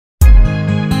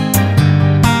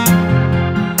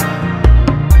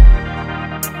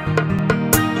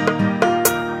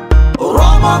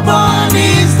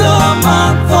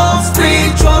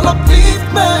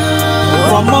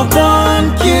upliftment.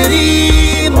 Ramadan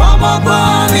Kareem,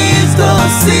 Ramadan is the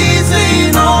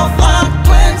season of our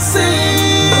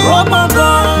cleansing.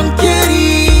 Ramadan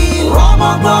Kareem,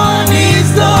 Ramadan is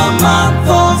the month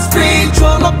of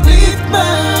spiritual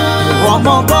upliftment.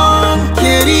 Ramadan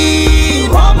Kareem,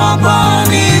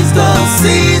 Ramadan is the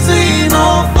season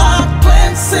of our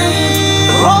cleansing.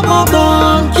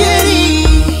 Ramadan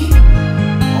Kareem.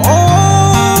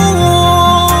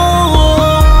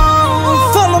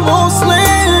 Oh, fellow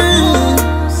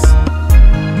Muslims,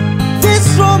 this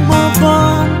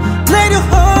Ramadan, let your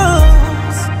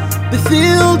hearts be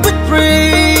filled with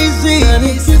praising. And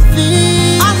if you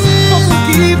feel, ask for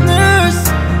forgiveness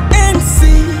and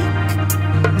seek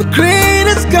the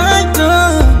greatest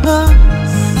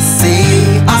guidance. Say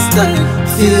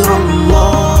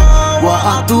astaghfirullah wa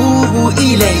atubu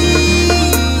ilayh.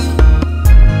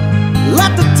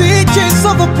 Let the teachings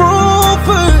of the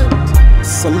Prophet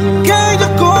guide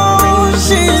your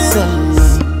conscience.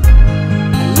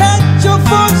 Let your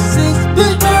voices be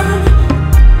heard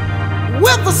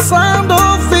with the sound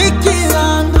of zikr.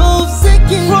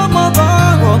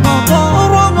 Ramadan, Ramadan,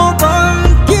 Ramadan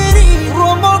Kareem,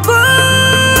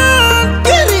 Ramadan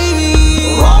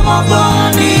Kareem.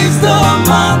 Ramadan is the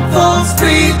month of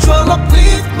spiritual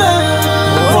upliftment.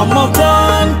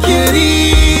 Ramadan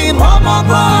Kareem,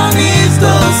 Ramadan is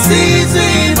the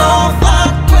season of our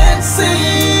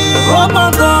cleansing.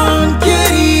 Ramadan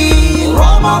Kareem,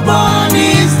 Ramadan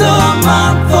is the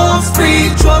month of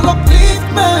spiritual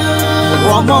upliftment.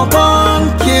 Ramadan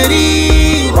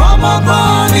Kareem,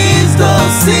 Ramadan is the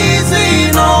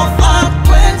season of our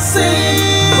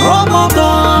cleansing.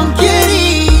 Ramadan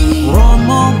Kareem.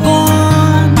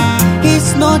 Ramadan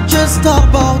is not just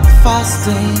about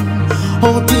fasting,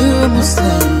 oh dear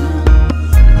Muslim.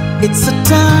 It's a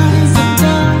time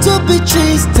to be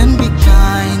chaste and be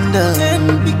kind.